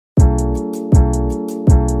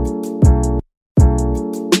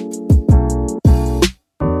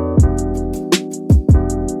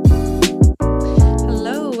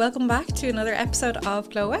welcome back to another episode of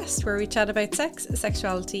Glow West, where we chat about sex,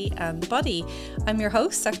 sexuality and the body. I'm your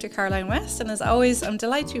host, Dr. Caroline West, and as always, I'm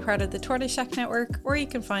delighted to be part of the Tortoise Shack Network, where you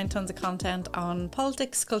can find tons of content on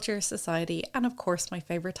politics, culture, society, and of course my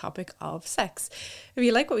favourite topic of sex. If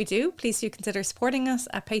you like what we do, please do consider supporting us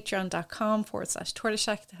at patreon.com/Tortoise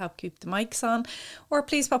Shack to help keep the mics on, or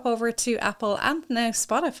please pop over to Apple and now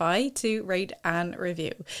Spotify to rate and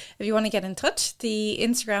review. If you want to get in touch, the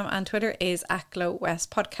Instagram and Twitter is @Glow West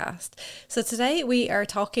Podcast. So today we are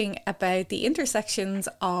talking about the intersections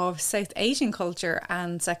of South Asian culture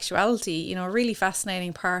and sexuality, you know, a really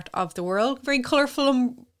fascinating part of the world, very colourful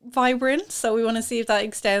and vibrant. So we want to see if that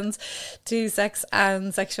extends to sex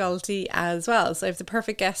and sexuality as well. So I have the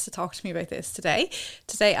perfect guest to talk to me about this today.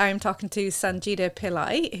 Today I am talking to Sangeeta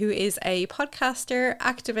Pillai, who is a podcaster,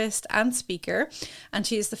 activist and speaker, and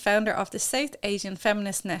she is the founder of the South Asian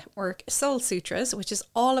feminist network Soul Sutras, which is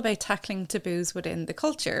all about tackling taboos within the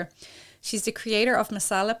culture. She's the creator of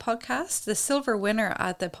Masala Podcast, the silver winner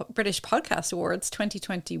at the British Podcast Awards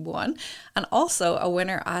 2021, and also a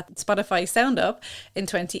winner at Spotify Sound Up in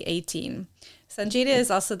 2018. Sangeeta is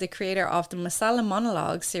also the creator of the Masala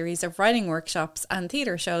Monologue series of writing workshops and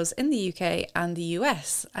theatre shows in the UK and the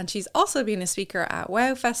US. And she's also been a speaker at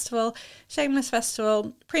WOW Festival, Shameless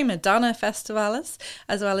Festival, Prima Donna Festivalis,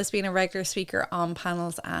 as well as being a regular speaker on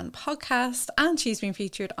panels and podcasts. And she's been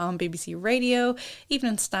featured on BBC Radio,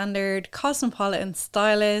 Evening Standard, Cosmopolitan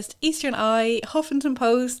Stylist, Eastern Eye, Huffington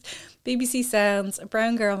Post, BBC Sounds,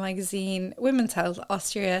 Brown Girl Magazine, Women's Health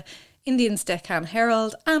Austria, Indian's Deccan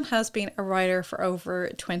Herald, and has been a writer for over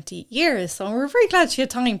 20 years. So we're very glad she had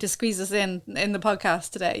time to squeeze us in the podcast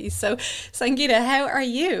today. So Sangeeta, how are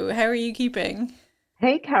you? How are you keeping?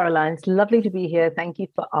 Hey, Caroline, it's lovely to be here. Thank you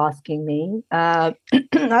for asking me. I've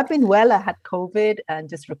been well. I had COVID and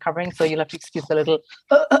just recovering, so you'll have to excuse a little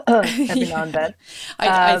every now and then.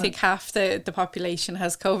 I think half the population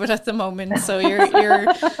has COVID at the moment, so you're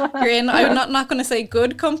in. I'm not going to say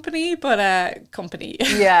good company, but company.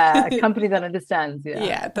 Yeah, a company that understands.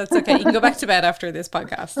 Yeah, that's okay. You can go back to bed after this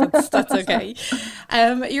podcast. That's okay.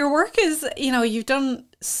 Your work is, you know, you've done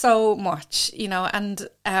so much, you know, and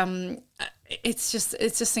it's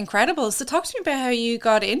just incredible. So talk to me about how you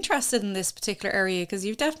got interested in this particular area, because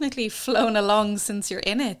you've definitely flown along since you're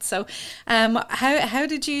in it. So how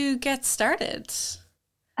did you get started? So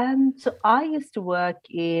I used to work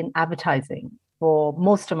in advertising for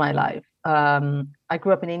most of my life. I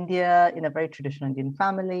grew up in India in a very traditional Indian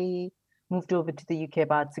family, moved over to the UK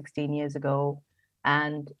about 16 years ago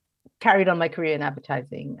and carried on my career in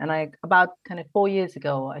advertising. And about kind of 4 years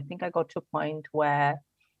ago, I think I got to a point where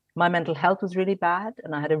my mental health was really bad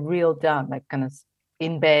and I had a real down, like kind of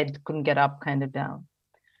in bed, couldn't get up kind of down.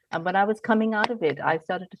 And when I was coming out of it, I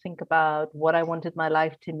started to think about what I wanted my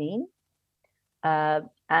life to mean.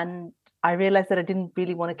 And I realized that I didn't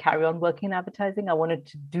really want to carry on working in advertising. I wanted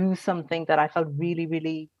to do something that I felt really,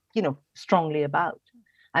 really, you know, strongly about.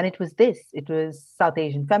 And it was this. It was South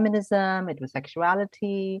Asian feminism. It was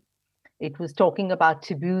sexuality. It was talking about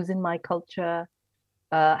taboos in my culture.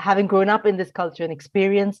 Having grown up in this culture and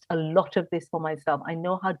experienced a lot of this for myself, I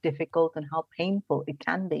know how difficult and how painful it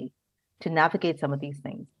can be to navigate some of these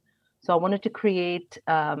things. So I wanted to create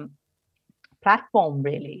a platform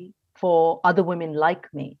really for other women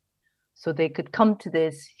like me, so they could come to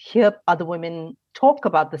this, hear other women talk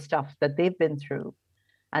about the stuff that they've been through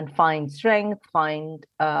and find strength, find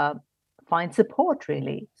support,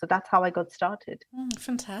 really. So that's how I got started.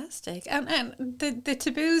 Fantastic. And the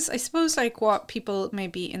taboos, I suppose, like what people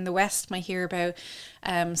maybe in the West might hear about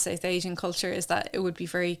South Asian culture is that it would be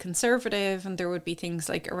very conservative and there would be things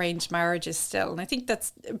like arranged marriages still. And I think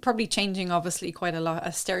that's probably changing, obviously, quite a lot,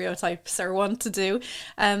 as stereotypes are wont to do.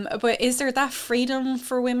 But is there that freedom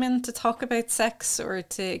for women to talk about sex or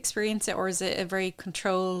to experience it, or is it a very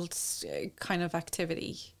controlled kind of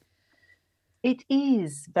activity? It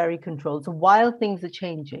is very controlled. So while things are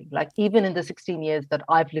changing, like even in the 16 years that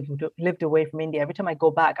I've lived away from India, every time I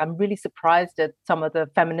go back, I'm really surprised at some of the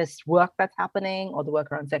feminist work that's happening or the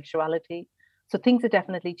work around sexuality. So things are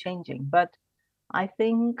definitely changing. But I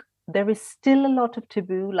think there is still a lot of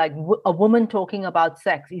taboo. Like a woman talking about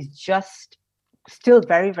sex is just still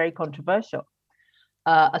very, very controversial.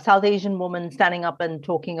 A South Asian woman standing up and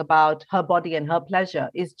talking about her body and her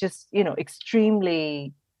pleasure is just, you know,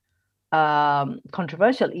 extremely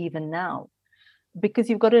controversial even now, because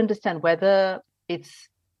you've got to understand whether it's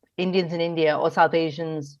Indians in India or South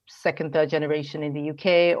Asians, second, third generation in the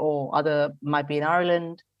UK or other might be in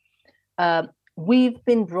Ireland. We've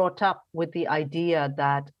been brought up with the idea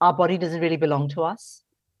that our body doesn't really belong to us,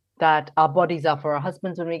 that our bodies are for our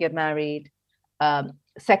husbands when we get married.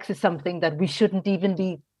 Sex is something that we shouldn't even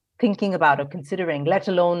be thinking about or considering, let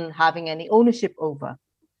alone having any ownership over.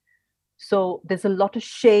 So there's a lot of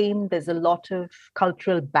shame, there's a lot of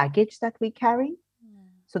cultural baggage that we carry.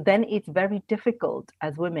 So then it's very difficult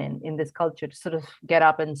as women in this culture to sort of get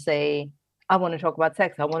up and say, I want to talk about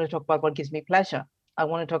sex. I want to talk about what gives me pleasure. I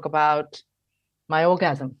want to talk about my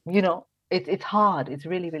orgasm. It's hard. It's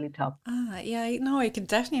really, really tough. Yeah, no, I can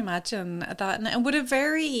definitely imagine that. And would it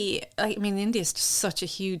vary? I mean, India is just such a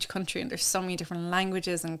huge country, and there's so many different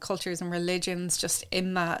languages and cultures and religions just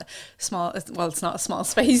in that small. Well, it's not a small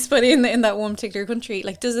space, but in that one particular country.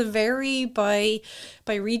 Like, does it vary by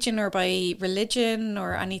region or by religion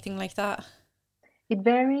or anything like that? It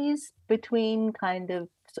varies between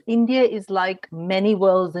so India is like many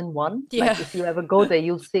worlds in one. Yeah. Like if you ever go there,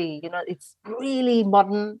 you'll see, it's really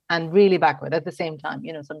modern and really backward at the same time,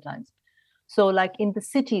 sometimes. So like in the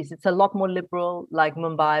cities, it's a lot more liberal, like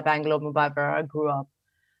Mumbai, Bangalore, Mumbai, where I grew up.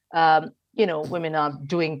 Women are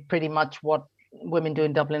doing pretty much what women do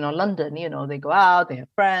in Dublin or London. They go out, they have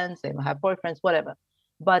friends, they have boyfriends, whatever.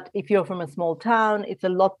 But if you're from a small town, it's a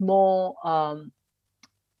lot more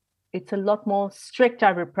strict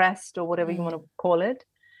or repressed or whatever you want to call it.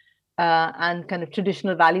 And kind of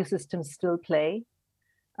traditional value systems still play.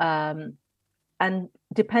 And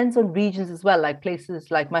depends on regions as well, like places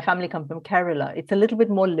like my family come from Kerala. It's a little bit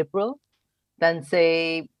more liberal than,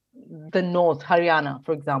 say, the North, Haryana,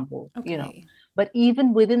 for example, Okay. But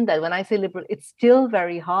even within that, when I say liberal, it's still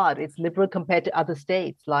very hard. It's liberal compared to other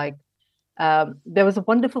states. Like there was a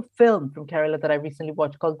wonderful film from Kerala that I recently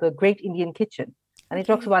watched called The Great Indian Kitchen. And it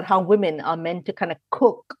talks about how women are meant to kind of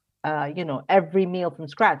cook every meal from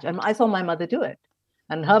scratch. And I saw my mother do it,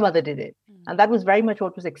 and her mother did it. And that was very much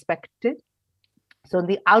what was expected. So in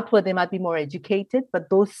the outward, they might be more educated, but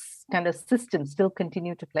those kind of systems still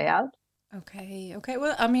continue to play out. Okay.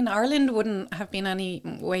 Well, I mean, Ireland wouldn't have been any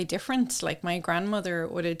way different. Like my grandmother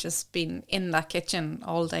would have just been in that kitchen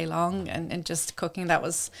all day long and just cooking. That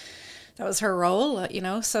was her role,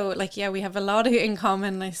 So like, yeah, we have a lot in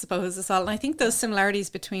common, I suppose, as well. And I think those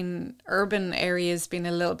similarities between urban areas being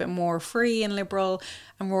a little bit more free and liberal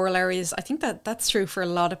and rural areas, I think that's true for a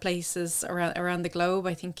lot of places around the globe.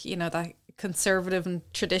 I think, that conservative and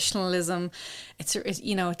traditionalism,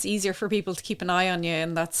 it's easier for people to keep an eye on you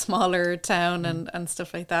in that smaller town and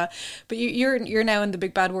stuff like that. But you're now in the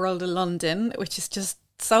big bad world of London, which is just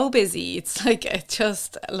so busy. It's like,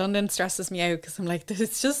 London stresses me out because I'm like,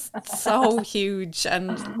 it's just so huge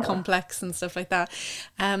and complex and stuff like that.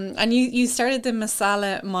 And you started the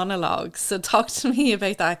Masala monologue. So talk to me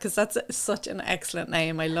about that, because that's such an excellent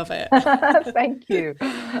name. I love it. Thank you.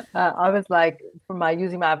 I was like,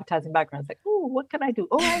 using my advertising background, it's like, oh, what can I do?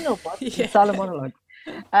 Oh, I know what Masala monologue.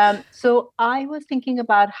 So I was thinking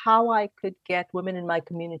about how I could get women in my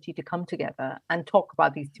community to come together and talk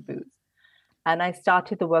about these taboos. And I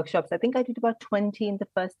started the workshops. I think I did about 20 in the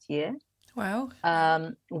first year. Wow.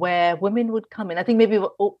 Where women would come in. I think maybe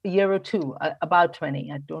a year or two, about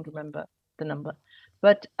 20. I don't remember the number.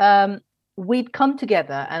 But we'd come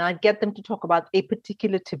together and I'd get them to talk about a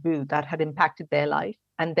particular taboo that had impacted their life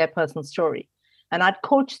and their personal story. And I'd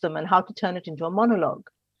coach them on how to turn it into a monologue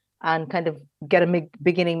and kind of get a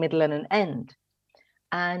beginning, middle, and an end.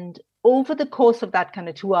 And over the course of that kind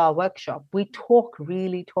of 2-hour workshop, we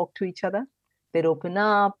really talk to each other. They'd open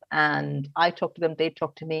up and I talk to them, they'd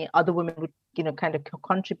talk to me. Other women would, kind of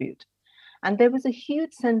contribute. And there was a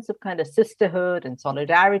huge sense of kind of sisterhood and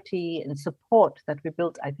solidarity and support that we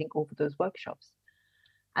built, I think, over those workshops.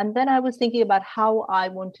 And then I was thinking about how I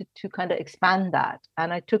wanted to kind of expand that.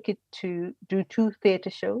 And I took it to do 2 theatre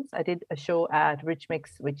shows. I did a show at Rich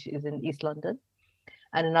Mix, which is in East London,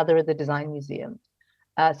 and another at the Design Museum.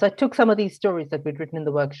 So I took some of these stories that we'd written in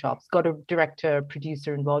the workshops, got a director,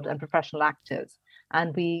 producer involved, and professional actors,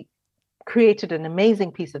 and we created an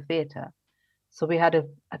amazing piece of theatre. So we had,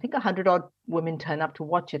 I think 100-odd women turn up to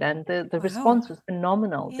watch it, and the response was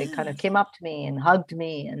phenomenal. Yeah. They kind of came up to me and hugged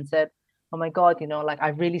me and said, oh my God, I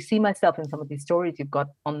really see myself in some of these stories you've got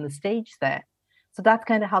on the stage there. So that's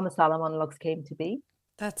kind of how Masala Monologues came to be.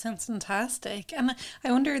 That sounds fantastic. And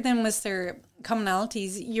I wonder then, was there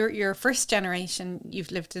commonalities? Your first generation,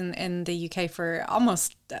 you've lived in the UK for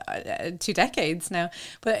almost 2 decades now,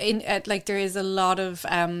 but there is a lot of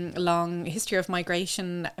long history of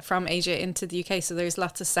migration from Asia into the UK. So there's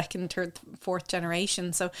lots of 2nd, 3rd, 4th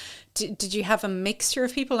generation. So did you have a mixture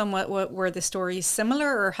of people, and what were the stories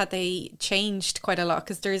similar, or had they changed quite a lot?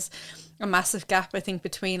 Because there's a massive gap, I think,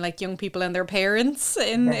 between like young people and their parents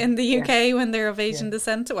in the UK when they're of Asian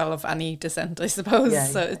descent, well, of any descent, I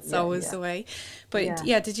suppose. So it's always the way. But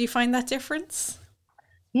did you find that difference?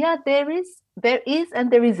 Yeah, there is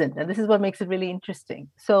and there isn't. And this is what makes it really interesting.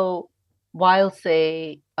 So while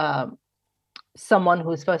say someone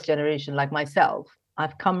who's first generation like myself,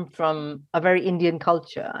 I've come from a very Indian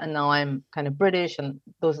culture, and now I'm kind of British, and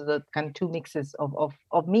those are the kind of two mixes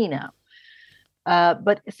of me now.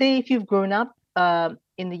 But say if you've grown up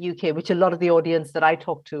in the UK, which a lot of the audience that I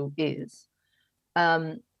talk to is,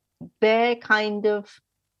 their kind of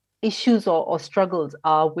issues or struggles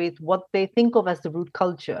are with what they think of as the root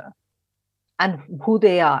culture and who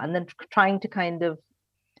they are, and then trying to kind of,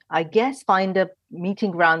 I guess, find a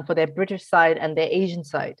meeting ground for their British side and their Asian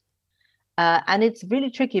side. And it's really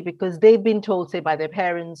tricky because they've been told, say, by their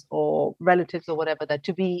parents or relatives or whatever, that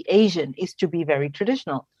to be Asian is to be very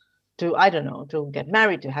traditional, to, I don't know, to get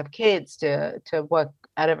married, to have kids, to work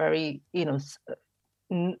at a very,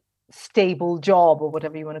 stable job or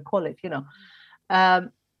whatever you want to call it,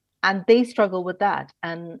 and they struggle with that.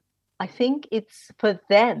 And I think it's for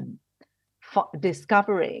them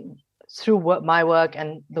discovering through my work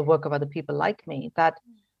and the work of other people like me that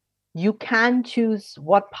you can choose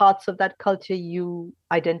what parts of that culture you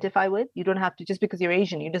identify with. You don't have to, just because you're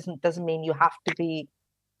Asian, it doesn't mean you have to be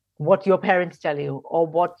what your parents tell you or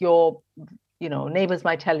what your neighbors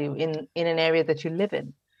might tell you in an area that you live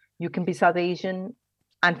in. You can be South Asian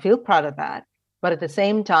and feel proud of that, but at the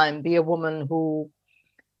same time be a woman who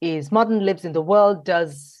is modern, lives in the world,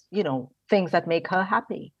 does things that make her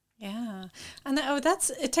happy. Yeah. And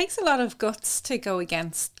it takes a lot of guts to go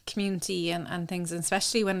against community and things,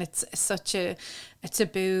 especially when it's such a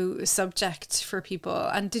taboo subject for people.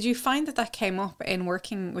 And did you find that came up in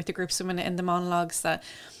working with the groups of women in the monologues, that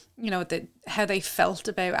how they felt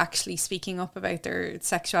about actually speaking up about their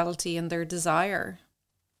sexuality and their desire?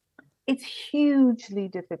 It's hugely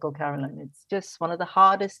difficult, Caroline. It's just one of the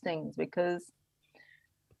hardest things because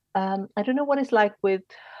I don't know what it's like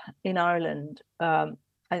in Ireland. And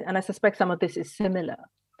I suspect some of this is similar,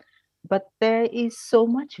 but there is so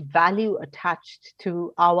much value attached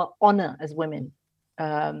to our honor as women,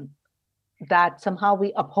 that somehow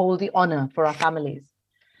we uphold the honor for our families,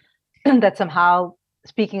 that somehow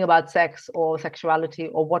speaking about sex or sexuality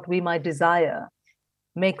or what we might desire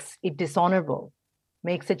makes it dishonorable,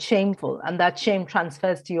 makes it shameful, and that shame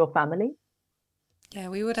transfers to your family. Yeah,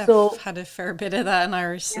 we would have had a fair bit of that in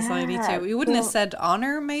Irish society too. We wouldn't have said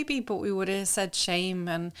honour maybe, but we would have said shame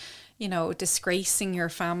and, disgracing your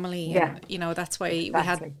family. Yeah. And, that's why we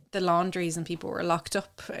had the laundries and people were locked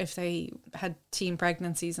up if they had teen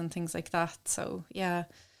pregnancies and things like that. So, yeah,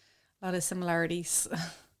 a lot of similarities.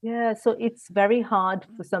 Yeah, so it's very hard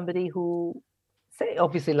for somebody who, say,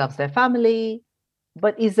 obviously loves their family,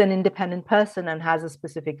 but is an independent person and has a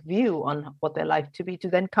specific view on what their life to be, to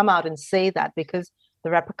then come out and say that, because the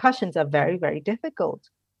repercussions are very, very difficult.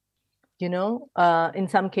 In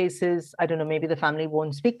some cases, I don't know, maybe the family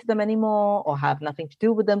won't speak to them anymore or have nothing to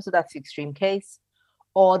do with them. So that's the extreme case.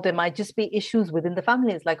 Or there might just be issues within the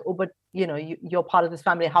family. It's like, oh, but you're part of this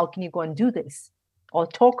family. How can you go and do this or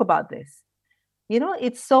talk about this?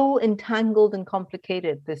 It's so entangled and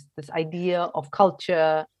complicated, this idea of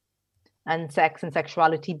culture and sex and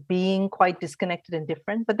sexuality being quite disconnected and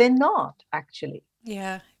different, but they're not actually.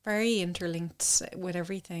 Yeah, very interlinked with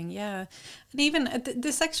everything. Yeah. And even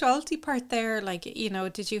the sexuality part there, like,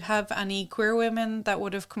 did you have any queer women that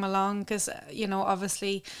would have come along? Because,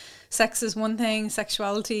 obviously sex is one thing,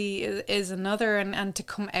 sexuality is another, and to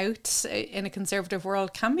come out in a conservative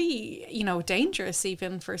world can be, dangerous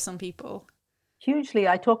even for some people. Hugely.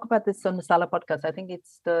 I talk about this on the Sala podcast. I think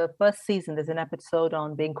it's the first season. There's an episode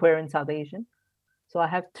on being queer in South Asian. So I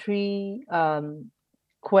have 3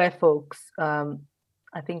 queer folks.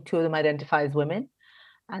 I think 2 of them identify as women.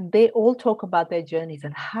 And they all talk about their journeys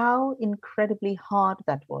and how incredibly hard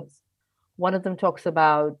that was. One of them talks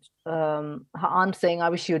about her aunt saying, I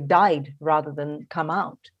wish you had died rather than come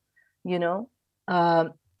out, and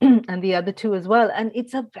the other 2 as well. And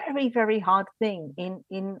it's a very, very hard thing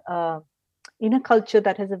in a culture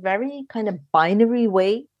that has a very kind of binary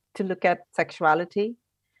way to look at sexuality,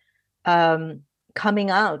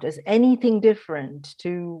 coming out as anything different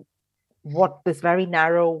to what this very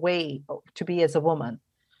narrow way to be as a woman,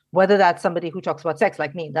 whether that's somebody who talks about sex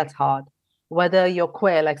like me, that's hard. Whether you're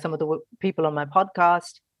queer, like some of the people on my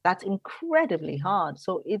podcast, that's incredibly hard.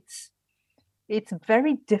 So it's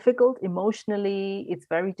very difficult emotionally. It's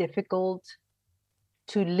very difficult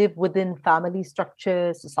to live within family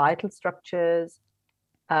structures, societal structures,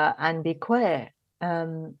 and be queer.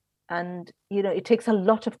 And, it takes a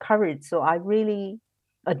lot of courage. So I really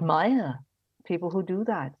admire people who do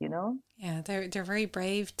that, Yeah, they're very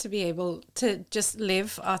brave to be able to just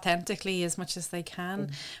live authentically as much as they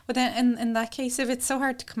can. But then in that case, if it's so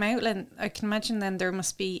hard to come out, then I can imagine then there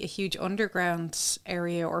must be a huge underground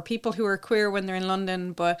area, or people who are queer when they're in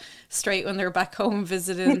London but straight when they're back home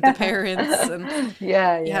visiting the parents, and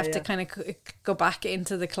you have to kind of go back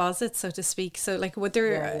into the closet, so to speak. So like, would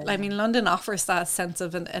there? I mean, London offers that sense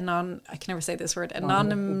of I can never say this word,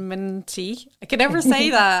 anonymity. I can never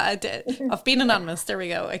say that. Of being anonymous. There we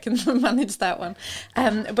go. I can manage that one.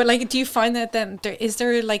 But like, do you find that then is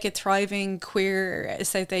there like a thriving queer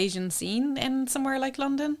South Asian scene in somewhere like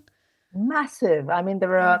London? Massive. I mean,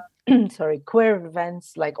 there are queer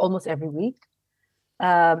events like almost every week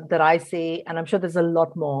that I see, and I'm sure there's a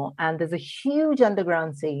lot more. And there's a huge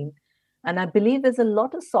underground scene, and I believe there's a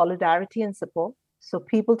lot of solidarity and support. So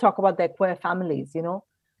people talk about their queer families,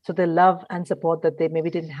 so the love and support that they maybe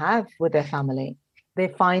didn't have with their family, they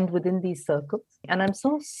find within these circles. And I'm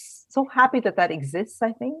so happy that exists,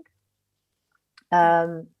 I think.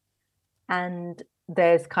 And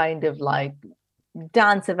there's kind of like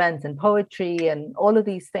dance events and poetry and all of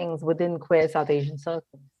these things within queer South Asian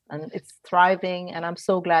circles. And it's thriving, and I'm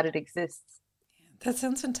so glad it exists. That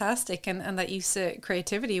sounds fantastic, and that use of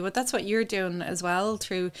creativity. But that's what you're doing as well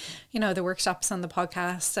through, the workshops and the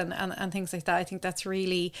podcast and things like that. I think that's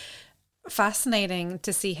really fascinating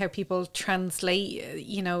to see how people translate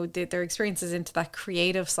their experiences into that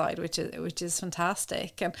creative side, which is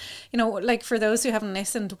fantastic. And like, for those who haven't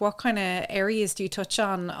listened, what kind of areas do you touch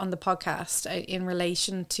on the podcast in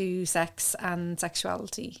relation to sex and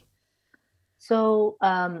sexuality? So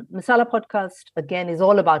Masala podcast, again, is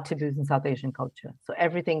all about taboos in South Asian culture. So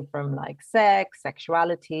everything from like sex,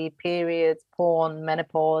 sexuality, periods, porn,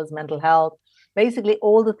 menopause, mental health, basically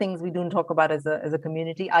all the things we don't talk about as a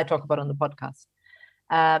community, I talk about on the podcast.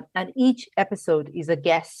 And each episode is a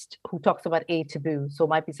guest who talks about a taboo. So it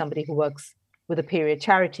might be somebody who works with a period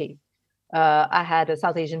charity. I had a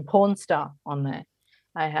South Asian porn star on there.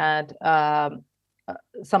 I had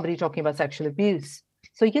somebody talking about sexual abuse.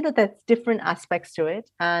 So, there's different aspects to it.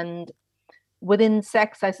 And within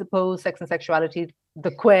sex, I suppose, sex and sexuality,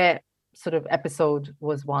 the queer sort of episode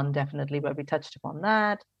was one, definitely, where we touched upon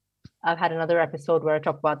that. I've had another episode where I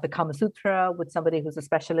talk about the Kama Sutra with somebody who's a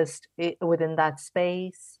specialist within that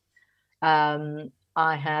space. I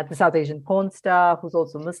had the South Asian porn star, who's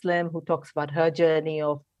also Muslim, who talks about her journey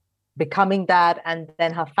of becoming that, and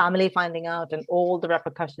then her family finding out and all the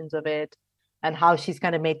repercussions of it, and how she's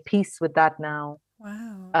kind of made peace with that now.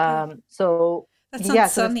 Wow. So that's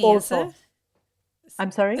not Sunny, is it?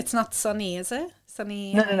 I'm sorry? It's not Sunny, is it?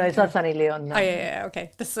 Sunny? No, it's not Sunny Leon. No. Oh, yeah,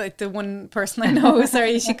 okay. This is like the one person I know.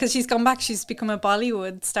 Sorry, because she's gone back. She's become a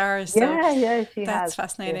Bollywood star. So that's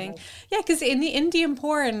fascinating. Yeah, because in the Indian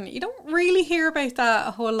porn, you don't really hear about that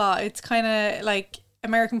a whole lot. It's kind of like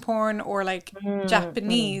American porn or like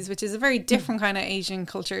Japanese, which is a very different kind of Asian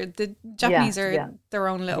culture. The Japanese are their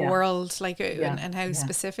own little world, like and how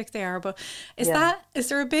specific they are. But is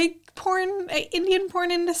there a big Indian porn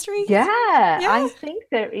industry? Yeah, I think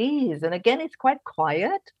there is. And again, it's quite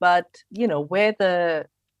quiet, but we're the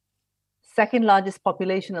second largest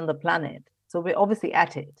population on the planet. So we're obviously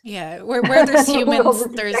at it. Yeah, where there's humans,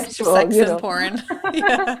 there's sexual, sex and porn.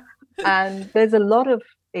 Yeah. And there's a lot of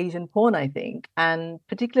Asian porn, I think, and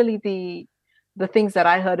particularly the things that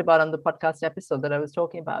I heard about on the podcast episode that I was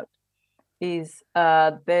talking about is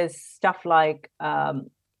there's stuff like an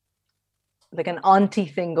auntie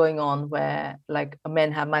thing going on where like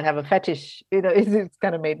men might have a fetish. It's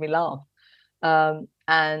kind of made me laugh.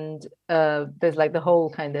 And there's like the whole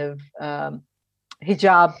kind of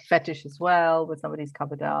hijab fetish as well, where somebody's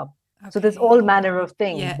covered up. Okay. So there's all manner of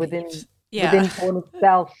things within porn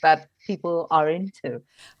itself that people are into.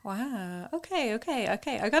 Wow. Okay.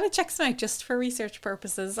 I gotta check some out just for research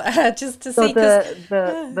purposes, just to see. So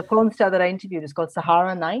the porn star that I interviewed is called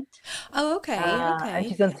Sahara Knight. Oh, okay. And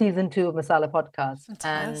she's on season 2 of Masala podcast.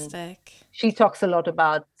 Fantastic. And she talks a lot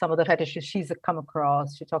about some of the fetishes she's come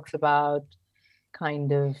across. She talks about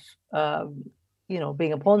kind of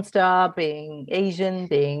being a porn star, being Asian,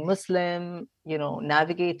 being Muslim,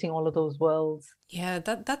 navigating all of those worlds. Yeah,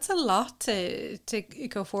 that's a lot to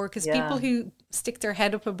go for, because people who stick their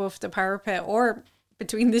head up above the parapet or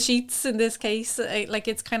between the sheets in this case, like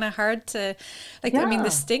it's kind of hard to, I mean,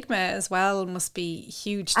 the stigma as well must be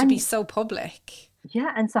huge to be so public.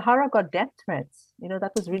 Yeah, and Sahara got death threats.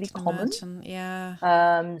 That was really common. Imagine,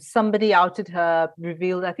 yeah. Somebody outed her,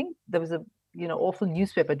 revealed, I think there was a awful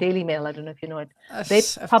newspaper, Daily Mail, I don't know if you know it. They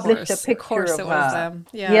published a picture of her.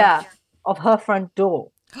 Of her front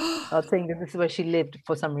door, saying that this is where she lived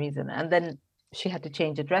for some reason. And then she had to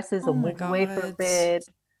change addresses or move away for a bit.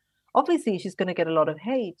 obviously she's going to get a lot of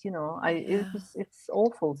hate. It's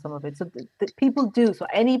awful, some of it. So people do. So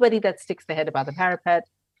anybody that sticks their head above the parapet,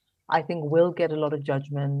 I think, will get a lot of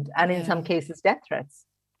judgment, and in some cases death threats.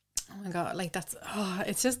 Oh my God, like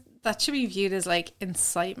it's just, that should be viewed as like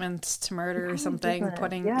incitement to murder or something,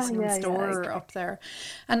 putting someone's door up there.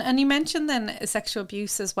 And you mentioned then sexual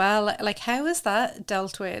abuse as well. Like, how is that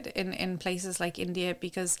dealt with in places like India?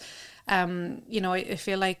 Because, I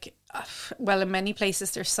feel like, well, in many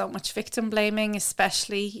places there's so much victim blaming,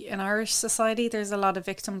 especially in Irish society. There's a lot of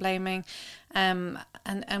victim blaming. And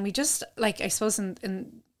we just, like, I suppose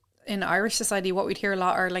in Irish society, what we'd hear a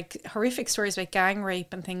lot are like horrific stories about gang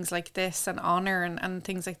rape and things like this, and honour and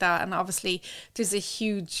things like that. And obviously there's a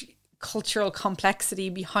huge cultural complexity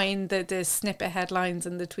behind the snippet headlines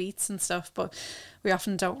and the tweets and stuff, but we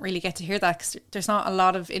often don't really get to hear that because there's not a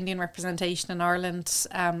lot of Indian representation in Ireland,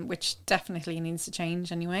 which definitely needs to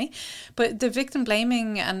change anyway. But the victim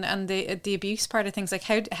blaming and the abuse part of things, like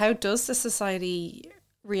how does the society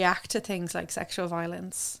react to things like sexual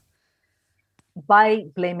violence? By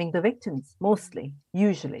blaming the victims, mostly,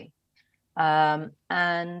 usually.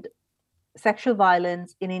 And sexual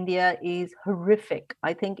violence in India is horrific.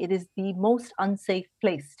 I think it is the most unsafe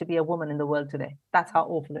place to be a woman in the world today. That's how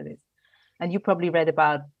awful it is. And you probably read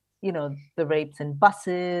about, the rapes in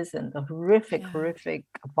buses and the horrific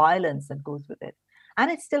violence that goes with it. And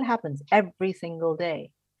it still happens every single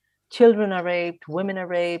day. Children are raped, women are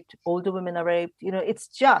raped, older women are raped. It's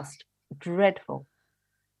just dreadful.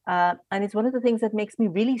 And it's one of the things that makes me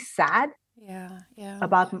really sad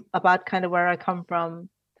about kind of where I come from.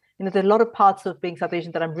 There are a lot of parts of being South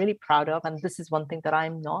Asian that I'm really proud of, and this is one thing that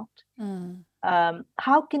I'm not.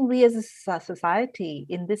 How can we as a society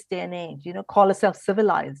in this day and age, call ourselves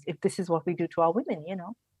civilized if this is what we do to our women,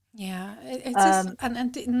 Yeah, it's just,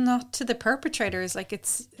 and not to the perpetrators. Like,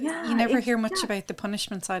 it's, you never hear much about the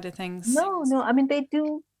punishment side of things. No. I mean, they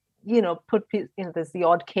do, there's the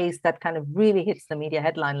odd case that kind of really hits the media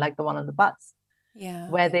headline, like the one on the bus,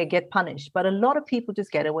 where they get punished. But a lot of people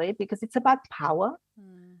just get away because it's about power.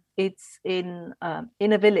 It's in a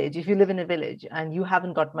village. If you live in a village and you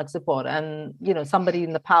haven't got much support, and somebody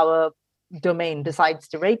in the power domain decides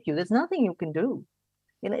to rape you, there's nothing you can do.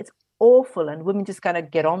 It's awful, and women just kind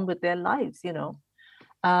of get on with their lives.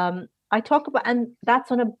 I talk about, and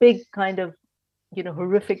that's on a big kind of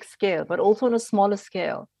horrific scale, but also on a smaller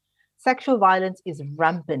scale. Sexual violence is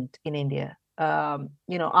rampant in India.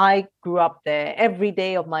 I grew up there every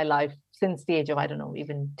day of my life since the age of, I don't know,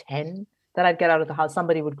 even 10, that I'd get out of the house.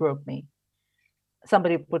 Somebody would grope me.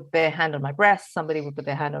 Somebody would put their hand on my breast. Somebody would put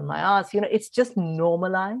their hand on my ass. It's just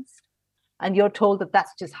normalized. And you're told that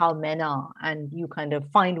that's just how men are. And you kind of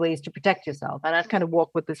find ways to protect yourself. And I'd kind of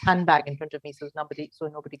walk with this handbag in front of me so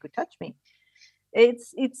nobody could touch me.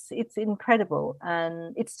 It's incredible.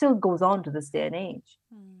 And it still goes on to this day and age.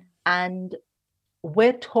 And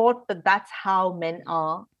we're taught that that's how men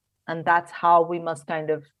are, and that's how we must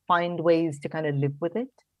kind of find ways to kind of live with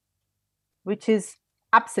it, which is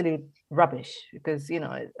absolute rubbish, because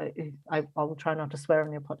I will try not to swear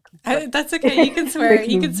on your podcast. That's okay, you can swear.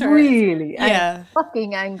 You can swear. Really,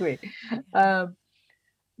 fucking angry,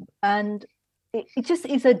 and it just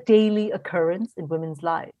is a daily occurrence in women's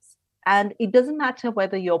lives. And it doesn't matter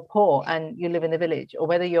whether you're poor and you live in a village, or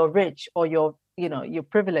whether you're rich or you're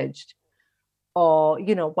privileged, or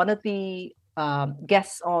one of the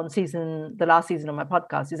guests on the last season of my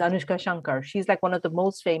podcast is Anushka Shankar. She's like one of the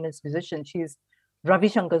most famous musicians. She's Ravi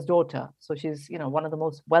Shankar's daughter, so she's one of the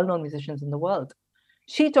most well-known musicians in the world.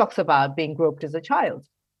 She talks about being groped as a child,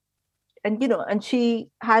 and she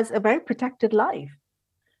has a very protected life,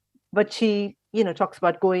 but she talks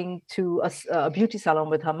about going to a beauty salon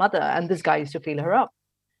with her mother, and this guy used to feel her up,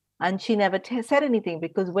 and she never said anything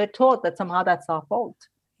because we're taught that somehow that's our fault.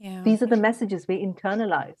 These are the messages we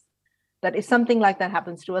internalize, that if something like that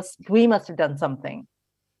happens to us, we must have done something.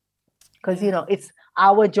 Because, it's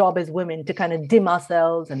our job as women to kind of dim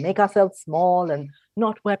ourselves and make ourselves small and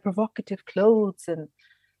not wear provocative clothes and,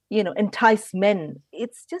 entice men.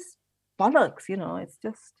 It's just bollocks, it's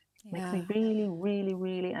just makes me really, really,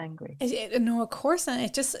 really angry. No, of course. And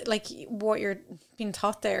it just, like, what you're being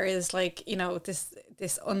taught there is like,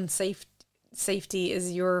 this unsafe safety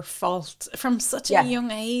is your fault from such a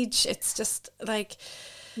young age. It's just like,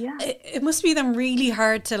 it must be them really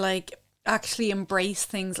hard to like actually embrace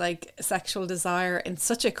things like sexual desire in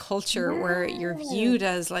such a culture where you're viewed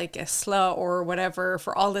as like a slut or whatever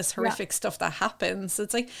for all this horrific stuff that happens. So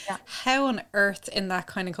it's like, how on earth in that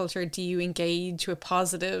kind of culture do you engage with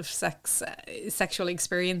positive sexual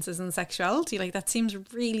experiences and sexuality? Like, that seems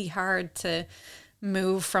really hard to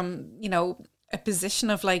move from, a position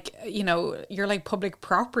of like, you know, you're like public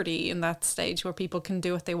property in that stage where people can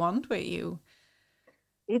do what they want with you.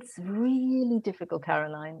 It's really difficult,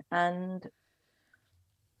 Caroline, and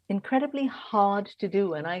incredibly hard to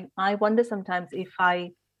do. And I wonder sometimes if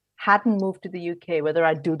I hadn't moved to the UK, whether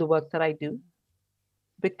I'd do the work that I do.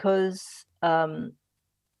 Because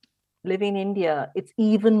living in India, it's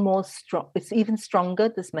even more strong. It's even stronger,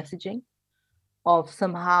 this messaging of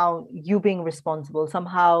somehow you being responsible,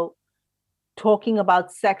 somehow talking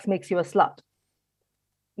about sex makes you a slut.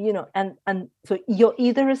 You know, and so you're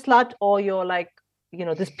either a slut or you're like, you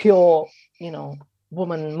know, this pure, you know,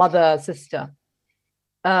 woman, mother, sister.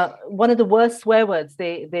 One of the worst swear words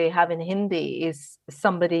they have in Hindi is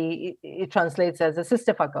somebody, it translates as a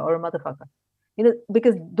sister fucker or a motherfucker. You know,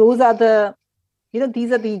 because those are the, you know,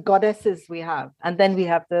 these are the goddesses we have. And then we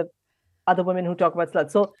have the other women who talk about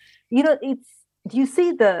sluts. So, you know, do you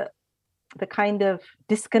see the kind of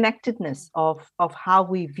disconnectedness of how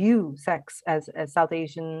we view sex as South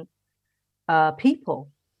Asian people?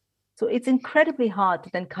 So it's incredibly hard to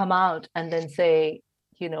then come out and then say,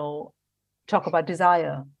 you know, talk about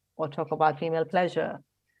desire or talk about female pleasure,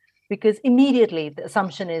 because immediately the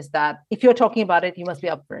assumption is that if you're talking about it, you must be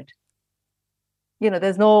up for it. You know,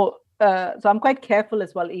 there's no, so I'm quite careful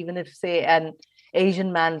as well, even if, say, an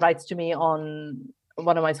Asian man writes to me on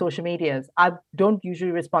one of my social medias, I don't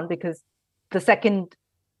usually respond, because the second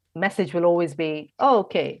message will always be, oh,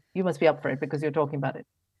 okay, you must be up for it because you're talking about it.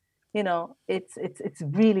 You know, it's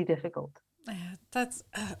really difficult. Yeah, that's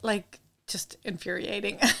like just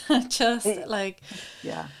infuriating. Just like,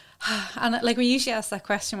 yeah. And like we usually ask that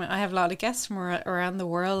question when I have a lot of guests from around the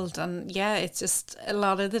world, and yeah, it's just a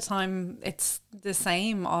lot of the time it's the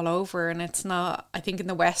same all over, and it's not. I think in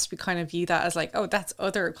the West we kind of view that as like, oh, that's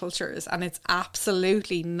other cultures, and it's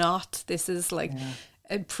absolutely not. This is like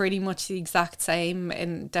pretty much the exact same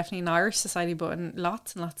in definitely in Irish society, but in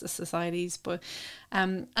lots and lots of societies. But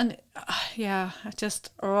yeah, I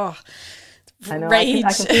just I know, rage.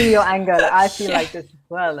 I can feel your anger. I feel like this as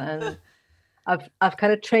well, and I've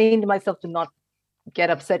kind of trained myself to not get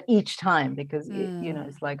upset each time, because you know,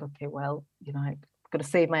 it's like, okay, well, you know, I've got to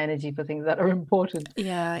save my energy for things that are important.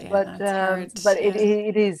 Yeah, but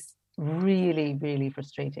it is really, really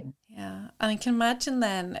frustrating. Yeah, and I can imagine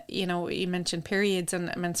then, you know, you mentioned periods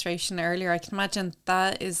and menstruation earlier. I can imagine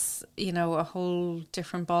that is, you know, a whole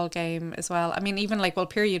different ball game as well. I mean, even like, well,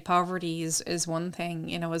 period poverty is one thing,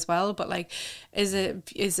 you know, as well. But like, is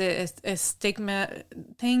it a stigma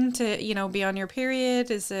thing to, you know, be on your period?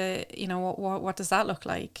 Is it, you know, what does that look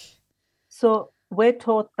like? So we're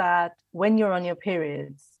taught that when you're on your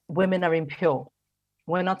periods, women are impure.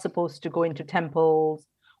 We're not supposed to go into temples.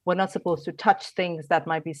 We're not supposed to touch things that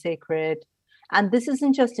might be sacred. And this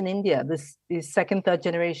isn't just in India. This is second, third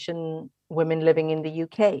generation women living in the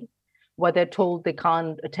UK, where they're told they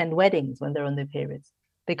can't attend weddings when they're on their periods.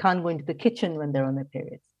 They can't go into the kitchen when they're on their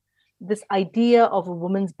periods. This idea of a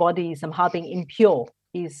woman's body somehow being impure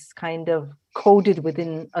is kind of coded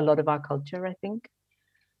within a lot of our culture, I think.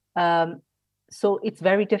 So it's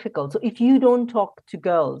very difficult. So if you don't talk to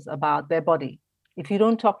girls about their body, if you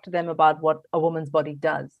don't talk to them about what a woman's body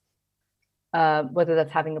does, whether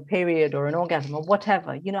that's having a period or an orgasm or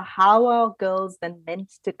whatever, you know, how are girls then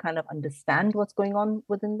meant to kind of understand what's going on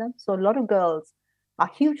within them? So a lot of girls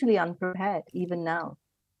are hugely unprepared, even now,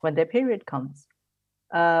 when their period comes.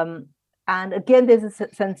 And again, there's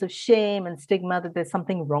a sense of shame and stigma that there's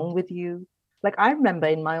something wrong with you. Like I remember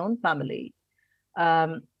in my own family,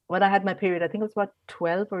 when I had my period, I think it was about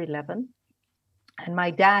 12 or 11. And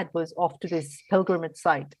my dad was off to this pilgrimage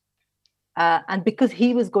site. And because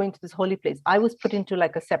he was going to this holy place, I was put into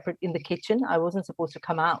like a separate, in the kitchen. I wasn't supposed to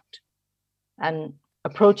come out and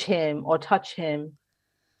approach him or touch him.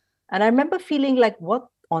 And I remember feeling like, what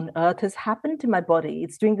on earth has happened to my body?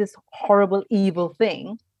 It's doing this horrible, evil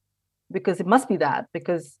thing, because it must be that,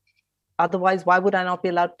 because otherwise, why would I not be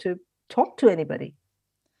allowed to talk to anybody?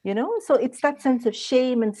 You know, so it's that sense of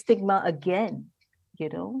shame and stigma again, you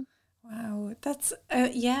know. Wow, that's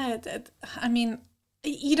I mean,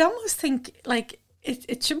 you'd almost think like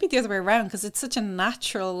it should be the other way around, because it's such a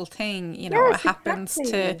natural thing, you know. Yes, it happens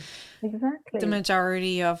to the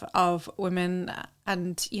majority of women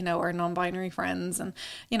and, you know, our non-binary friends, and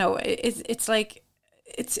you know, it's like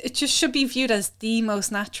it just should be viewed as the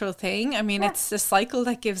most natural thing. I mean, it's the cycle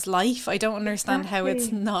that gives life. I don't understand how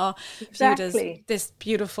it's not viewed as this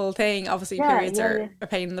beautiful thing. Obviously, periods are a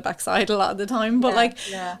pain in the backside a lot of the time, but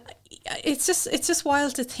it's just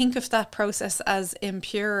wild to think of that process as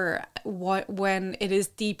impure when it is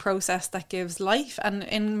the process that gives life. And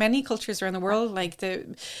in many cultures around the world, like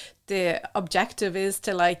the objective is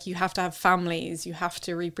to, like, you have to have families, you have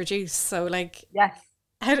to reproduce. So like, Yes.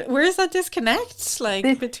 Where is that disconnect, like,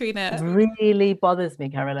 This between it? really bothers me,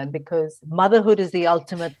 Caroline, because motherhood is the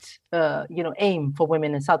ultimate, aim for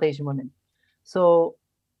women and South Asian women. So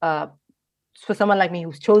for someone like me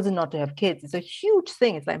who's chosen not to have kids, it's a huge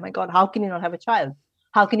thing. It's like, my God, how can you not have a child?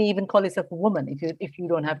 How can you even call yourself a woman if you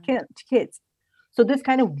don't have kids? So this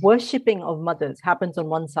kind of worshipping of mothers happens on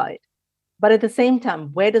one side. But at the same time,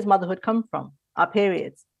 where does motherhood come from? Our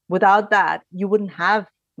periods. Without that, you wouldn't have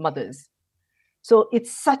mothers. So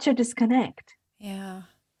it's such a disconnect. Yeah,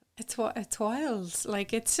 it's wild.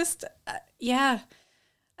 Like, it's just, yeah.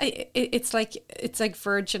 It's like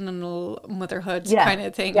virginal motherhood kind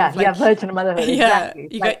of thing. Yeah, virginal motherhood. Yeah, Exactly.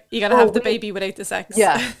 you got to have the baby without the sex.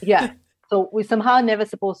 Yeah. So we're somehow never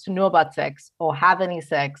supposed to know about sex or have any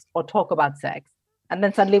sex or talk about sex. And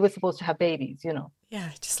then suddenly we're supposed to have babies, Yeah,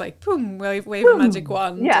 just like, boom, wave a magic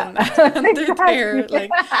wand. Yeah. And they're there. Like,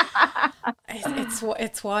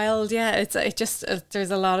 it's wild. Yeah, it just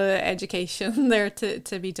there's a lot of education there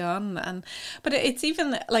to be done. But it's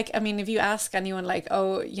even like, I mean, if you ask anyone, like,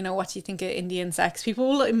 oh, what do you think of Indian sex, people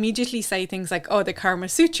will immediately say things like, oh, the Karma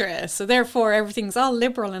Sutra, so therefore everything's all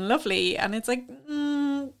liberal and lovely. And it's like,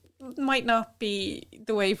 might not be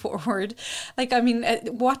the way forward. Like, I mean,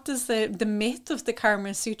 what does the myth of the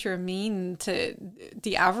Karma Sutra mean to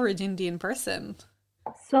the average Indian person?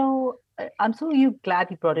 So I'm so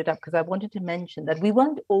glad you brought it up, because I wanted to mention that we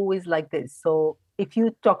weren't always like this. So if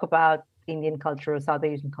you talk about Indian culture or South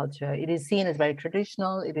Asian culture, it is seen as very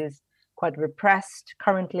traditional. It is quite repressed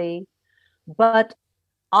currently. But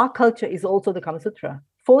our culture is also the Kama Sutra.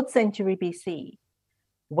 4th century BC,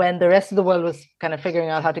 when the rest of the world was kind of figuring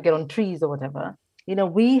out how to get on trees or whatever,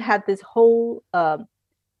 we had this whole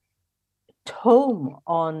tome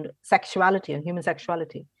on sexuality and human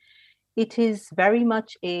sexuality. It is very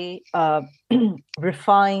much a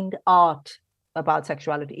refined art about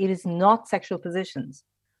sexuality. It is not sexual positions,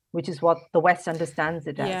 which is what the West understands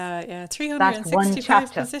it as. Yeah.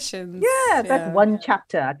 365 positions. Yeah, that's one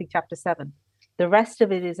chapter, I think chapter 7. The rest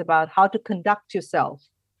of it is about how to conduct yourself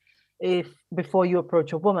before you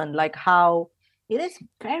approach a woman, like how it is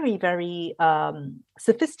very, very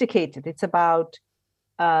sophisticated. It's about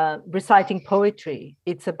reciting poetry.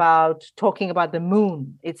 It's about talking about the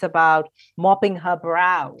moon. It's about mopping her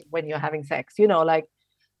brow when you're having sex, like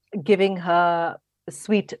giving her a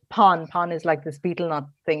sweet pan. Pan is like this betel nut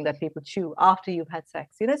thing that people chew after you've had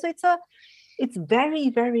sex, so it's very,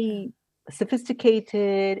 very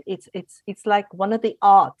sophisticated. It's like one of the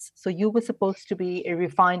arts. So you were supposed to be a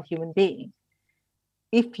refined human being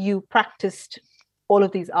if you practiced all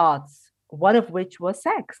of these arts, one of which was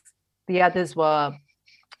sex. The others were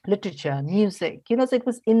literature, music, so it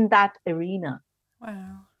was in that arena.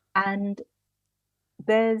 Wow. And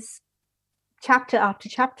there's chapter after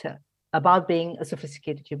chapter about being a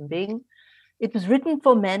sophisticated human being. It was written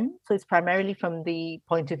for men, so it's primarily from the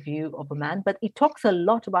point of view of a man, but it talks a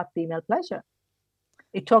lot about female pleasure.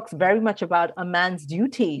 It talks very much about a man's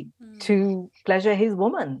duty to pleasure his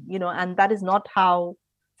woman, and that is not how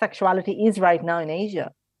sexuality is right now in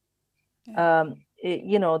Asia. Yeah.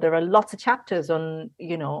 There are lots of chapters on,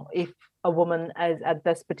 if a woman is at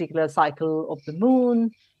this particular cycle of the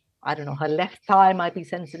moon, I don't know, her left thigh might be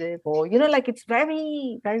sensitive, or, it's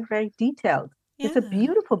very, very, very detailed. Yeah. It's a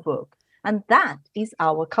beautiful book. And that is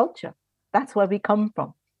our culture. That's where we come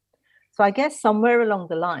from. So I guess somewhere along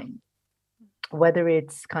the line, whether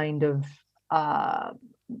it's kind of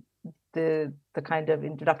the kind of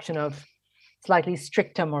introduction of slightly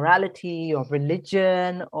stricter morality or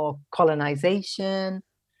religion or colonization,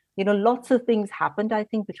 lots of things happened, I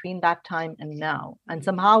think, between that time and now. And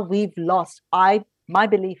somehow we've lost, my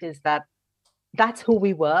belief is that that's who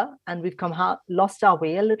we were, and we've lost our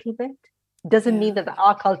way a little bit. Doesn't mean that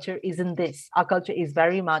our culture isn't this. Our culture is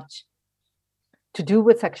very much to do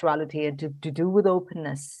with sexuality and to do with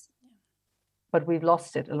openness, but we've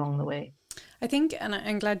lost it along the way. I think, and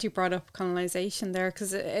I'm glad you brought up colonization there,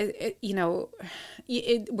 because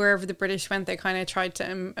wherever the British went, they kind of tried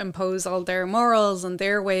to impose all their morals and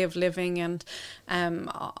their way of living and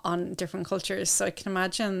on different cultures. So I can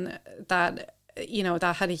imagine that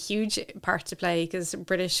that had a huge part to play, because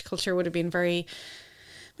British culture would have been very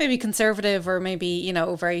maybe conservative or maybe, you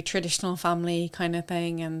know, very traditional family kind of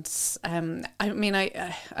thing. And I mean,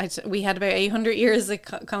 we had about 800 years of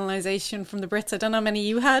colonization from the Brits. I don't know how many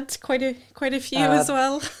you had. Quite a few as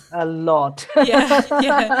well. A lot.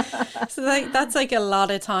 Yeah. So that's like a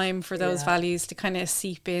lot of time for those values to kind of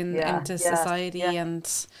seep into society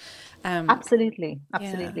and. Absolutely.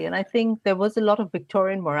 And I think there was a lot of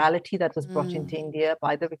Victorian morality that was brought into India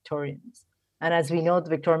by the Victorians. And as we know, the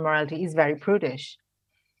Victorian morality is very prudish.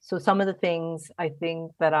 So some of the things I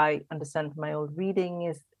think that I understand from my old reading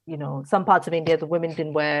is, you know, some parts of India, the women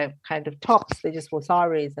didn't wear kind of tops, they just wore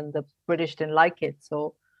saris, and the British didn't like it.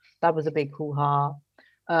 So that was a big hoo-ha.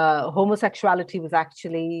 Homosexuality was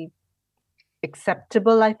actually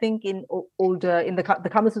acceptable, I think, in the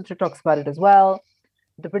Kama Sutra talks about it as well.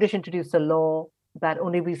 The British introduced a law that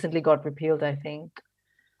only recently got repealed, I think.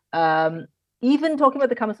 Even talking about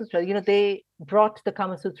the Kama Sutra, you know, they brought the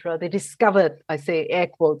Kama Sutra, they discovered, I say air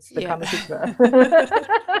quotes, the Kama Sutra,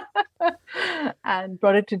 and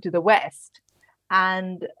brought it into the West.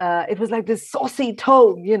 And it was like this saucy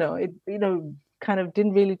tome, you know, it, you know, kind of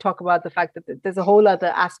didn't really talk about the fact that there's a whole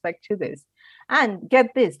other aspect to this. And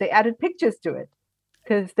get this, they added pictures to it.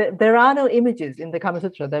 Because there are no images in the Kama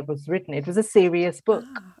Sutra that was written. It was a serious book.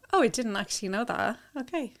 Oh, I didn't actually know that.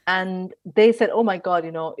 Okay. And they said, oh my God,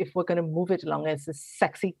 you know, if we're going to move it along as a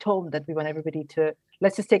sexy tome that we want everybody to,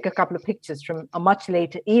 let's just take a couple of pictures from a much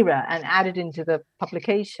later era and add it into the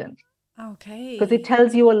publication. Okay. Because it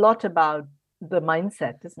tells you a lot about the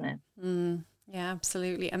mindset, doesn't it? Yeah,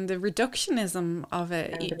 absolutely. And the reductionism of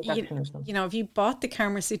it, you know, if you bought the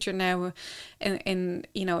Kama Sutra now in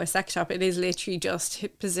you know, a sex shop, it is literally just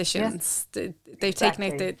hip positions. Yes. They've taken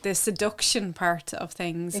out the seduction part of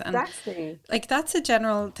things. Exactly. And like, that's a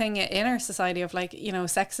general thing in our society of like, you know,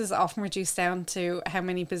 sex is often reduced down to how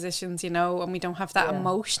many positions, you know, and we don't have that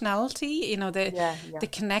emotionality, you know, the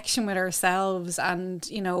connection with ourselves and,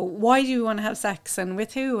 you know, why do you want to have sex and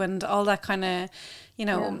with who and all that kind of, you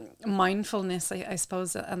know, mindfulness, I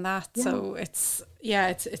suppose, and that. Yeah. So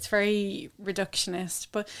it's very reductionist.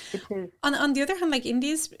 But on the other hand, like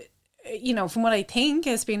India's, you know, from what I think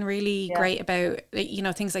has been really great about, you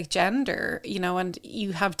know, things like gender, you know, and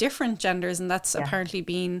you have different genders and that's apparently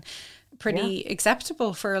been pretty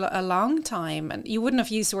acceptable for a long time. And you wouldn't have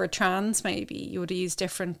used the word trans, maybe. You would have used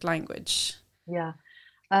different language. Yeah.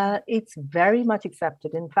 It's very much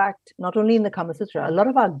accepted. In fact, not only in the Kama Sutra, a lot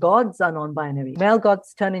of our gods are non-binary. Male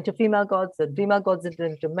gods turn into female gods, and female gods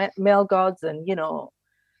turn into male gods, and you know,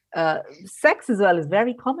 sex as well is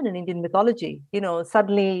very common in Indian mythology. You know,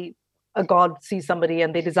 suddenly a god sees somebody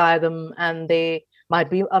and they desire them, and they might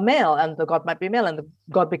be a male, and the god might be male, and the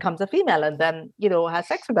god becomes a female, and then you know has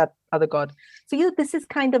sex with that other god. So you know, this is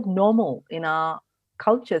kind of normal in our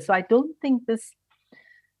culture. So I don't think this.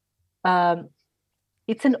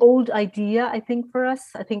 It's an old idea, I think, for us.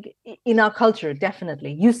 I think in our culture,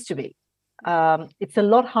 definitely, used to be. It's a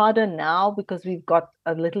lot harder now because we've got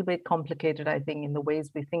a little bit complicated, I think, in the ways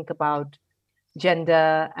we think about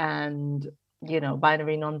gender and, you know,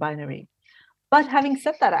 binary, non-binary. But having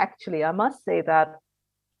said that, actually, I must say that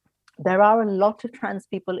there are a lot of trans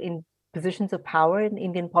people in positions of power in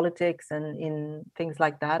Indian politics and in things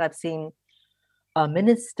like that. I've seen a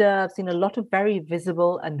minister, I've seen a lot of very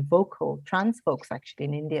visible and vocal trans folks actually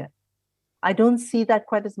in India. I don't see that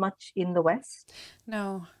quite as much in the West.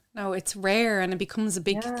 No, it's rare and it becomes a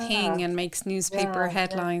big thing and makes newspaper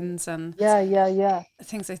headlines and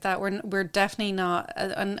things like that. We're definitely not,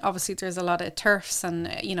 and obviously there's a lot of TERFs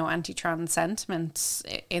and, you know, anti-trans sentiment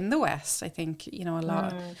in the West, I think, you know, a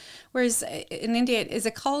lot. Whereas in India, is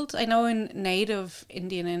it called, I know in Native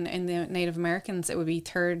Indian and in the Native Americans, it would be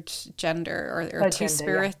third gender or two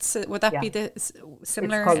spirits. Yeah. Would that be the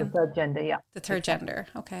similar? It's called the third gender, The third gender,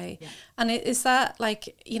 okay. Yeah. And is that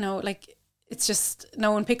like, you know, like, it's just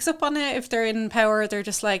no one picks up on it if they're in power. They're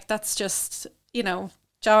just like, that's just, you know,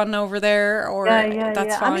 John over there, or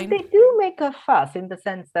that's fine. I mean, they do make a fuss in the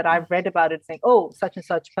sense that I've read about it saying, oh, such and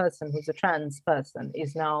such person who's a trans person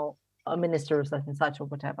is now a minister of such and such or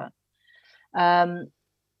whatever.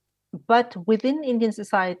 But within Indian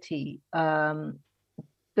society, the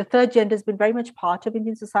third gender has been very much part of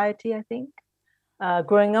Indian society, I think.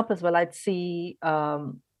 Growing up as well, I'd see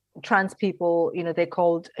trans people, you know, they're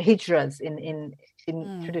called hijras in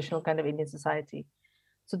traditional kind of Indian society.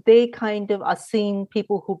 So they kind of are seen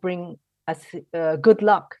people who bring us good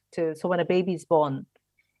luck to. So when a baby's born,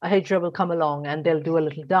 a hijra will come along and they'll do a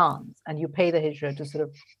little dance, and you pay the hijra to sort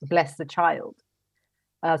of bless the child.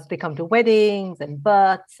 So they come to weddings and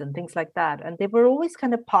births and things like that, and they were always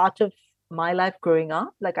kind of part of my life growing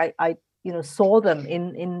up. Like I you know, saw them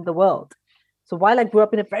in the world. So while I grew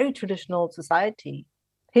up in a very traditional society,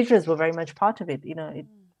 hijras were very much part of it.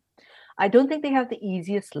 I don't think they have the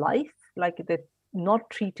easiest life. Like, they're not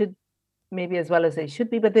treated maybe as well as they should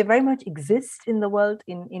be, but they very much exist in the world,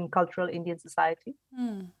 in cultural Indian society.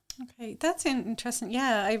 Okay, that's interesting.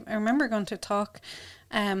 Yeah, I remember going to talk.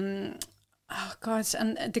 Oh God,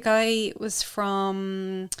 and the guy was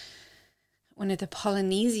from one of the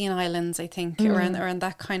Polynesian islands, I think, around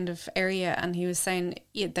that kind of area, and he was saying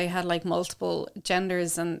they had like multiple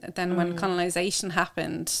genders, and then when colonization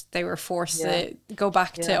happened, they were forced to go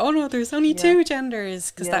back to, oh no, there's only two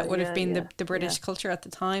genders, because that would have been the British culture at the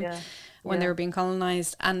time. When they were being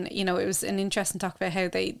colonized. And it was an interesting talk about how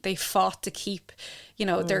they fought to keep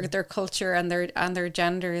their culture and their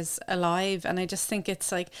genders alive. And I just think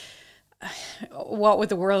it's like, what would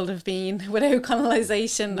the world have been without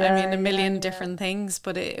colonization? I mean, a million different things,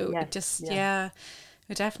 but it would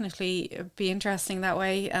definitely be interesting that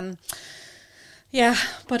way. And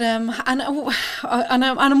but and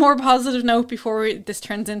on a more positive note, before this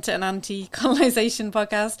turns into an anti-colonization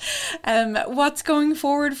podcast, what's going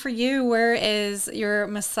forward for you? Where is your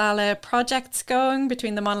Masala projects going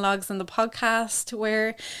between the monologues and the podcast?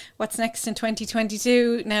 What's next in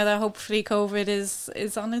 2022? Now that hopefully COVID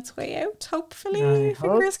is on its way out. Hopefully,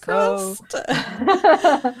 fingers crossed.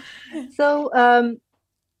 So,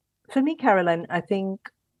 for me, Caroline, I think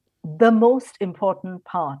the most important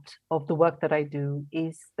part of the work that I do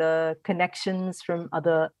is the connections from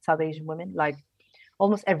other South Asian women. Like,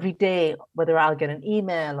 almost every day, whether I'll get an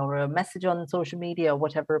email or a message on social media or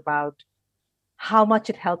whatever about how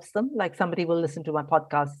much it helps them. Like, somebody will listen to my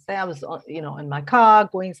podcast, say I was in my car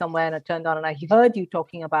going somewhere, and I turned on and I heard you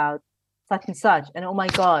talking about such and such, and oh my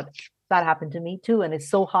God, that happened to me too, and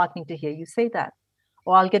it's so heartening to hear you say that.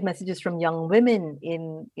 Or I'll get messages from young women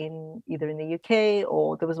in either in the UK,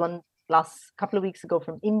 or there was one last couple of weeks ago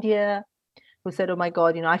from India who said, oh my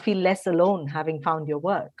God, I feel less alone having found your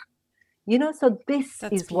work. So this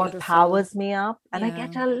That's is beautiful. What powers me up. And I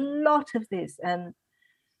get a lot of this. And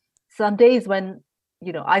some days when,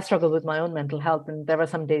 I struggle with my own mental health, and there are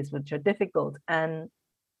some days which are difficult, and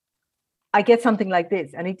I get something like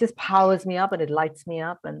this, and it just powers me up and it lights me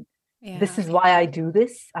up. And this is why I do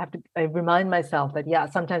this. I remind myself that,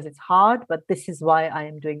 sometimes it's hard, but this is why I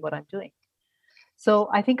am doing what I'm doing. So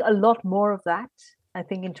I think a lot more of that, I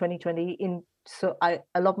think in 2020, a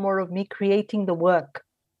lot more of me creating the work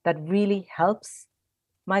that really helps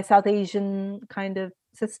my South Asian kind of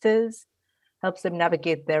sisters, helps them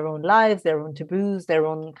navigate their own lives, their own taboos, their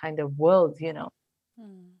own kind of worlds,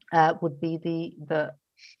 would be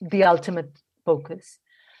the ultimate focus.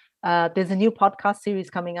 There's a new podcast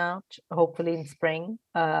series coming out, hopefully in spring,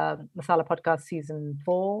 Masala Podcast Season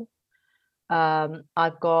 4.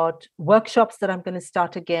 I've got workshops that I'm going to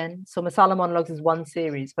start again. So Masala Monologues is one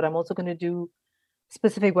series, but I'm also going to do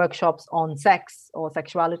specific workshops on sex or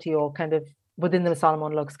sexuality, or kind of within the Masala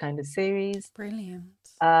Monologues kind of series. Brilliant.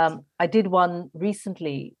 I did one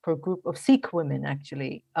recently for a group of Sikh women,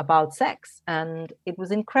 actually, about sex, and it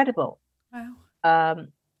was incredible. Wow.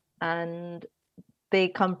 And they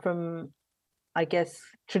come from, I guess,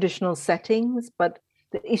 traditional settings, but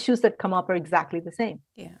the issues that come up are exactly the same.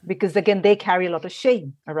 Yeah. Because again, they carry a lot of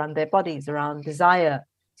shame around their bodies, around desire.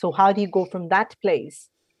 So how do you go from that place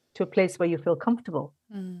to a place where you feel comfortable?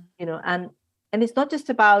 And it's not just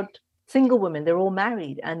about single women, they're all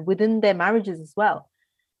married, and within their marriages as well.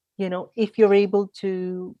 If you're able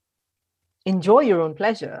to enjoy your own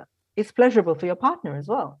pleasure, it's pleasurable for your partner as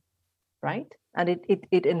well, right? And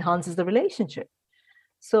it enhances the relationship.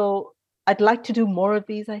 So I'd like to do more of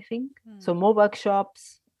these, I think. So more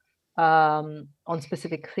workshops on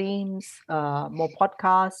specific themes, more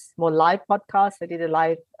podcasts, more live podcasts. I did a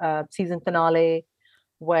live season finale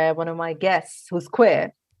where one of my guests, who's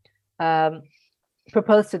queer,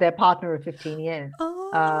 proposed to their partner of 15 years.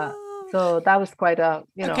 So that was quite a,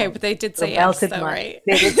 Okay, but they did say yes, though, right?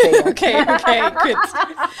 They did say yes. Okay, good.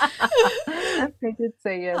 They did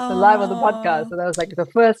say yes. So live on the podcast. So that was like the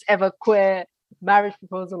first ever queer marriage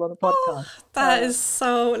proposal on a podcast. That is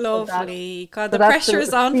so lovely. God, the pressure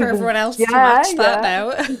is on for everyone else to match that now.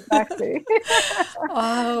 Exactly.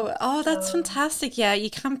 Wow. Oh, that's fantastic. Yeah, you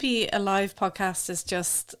can't be a live podcast. Is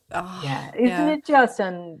just isn't it just?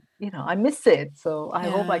 And I miss it. So I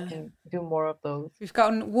hope I can do more of those. We've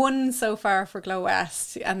gotten one so far for Glow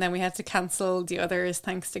West, and then we had to cancel the others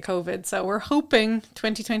thanks to COVID. So we're hoping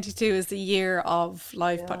 2022 is the year of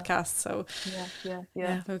live podcasts. So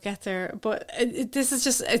we'll get there. But this is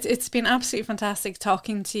just, it's been absolutely fantastic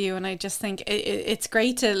talking to you. And I just think it's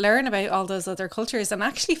great to learn about all those other cultures and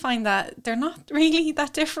actually find that they're not really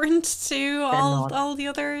that different to all the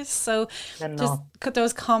others. So just cut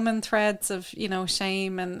those common threads of,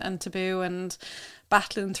 shame and taboo and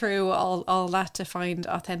battling through all that to find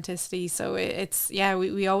authenticity. So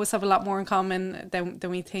we always have a lot more in common than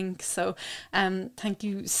we think. So thank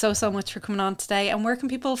you so much for coming on today. And where can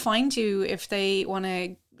people find you if they want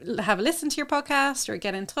to have a listen to your podcast or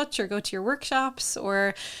get in touch or go to your workshops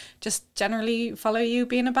or just generally follow you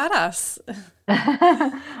being a badass?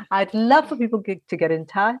 I'd love for people to get in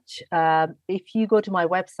touch. If you go to my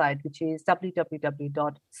website, which is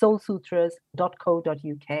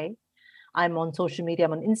www.soulsutras.co.uk, I'm on social media.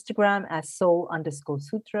 I'm on Instagram as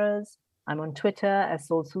soul_sutras. I'm on Twitter as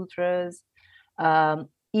Soul Sutras.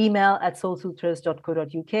 Email at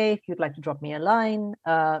soulsutras.co.uk if you'd like to drop me a line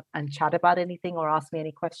and chat about anything or ask me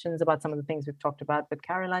any questions about some of the things we've talked about with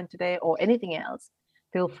Caroline today or anything else.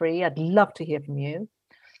 Feel free. I'd love to hear from you.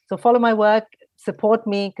 So follow my work, support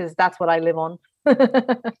me, because that's what I live on.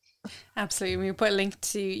 Absolutely. We'll put a link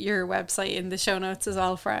to your website in the show notes as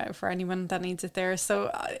well for anyone that needs it there.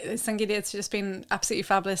 So Sangeeta, it's just been absolutely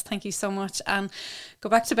fabulous. Thank you so much, and go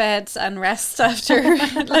back to bed and rest after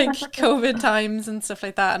like COVID times and stuff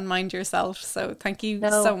like that, and mind yourself. So thank you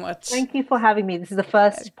so much. Thank you for having me. This is the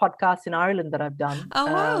first podcast in Ireland that I've done. Oh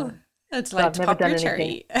wow. It's like to pop your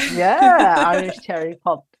cherry. Yeah, Irish cherry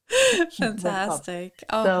pop. Fantastic.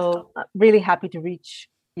 So really happy to reach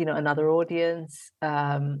another audience,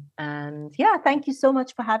 and thank you so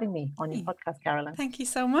much for having me on your podcast, Caroline. Thank you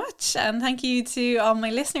so much, and thank you to all my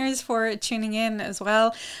listeners for tuning in as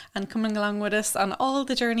well and coming along with us on all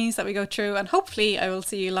the journeys that we go through, and hopefully I will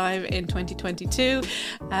see you live in 2022,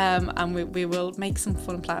 and we will make some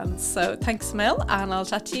fun plans. So thanks Mel, and I'll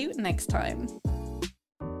chat to you next time.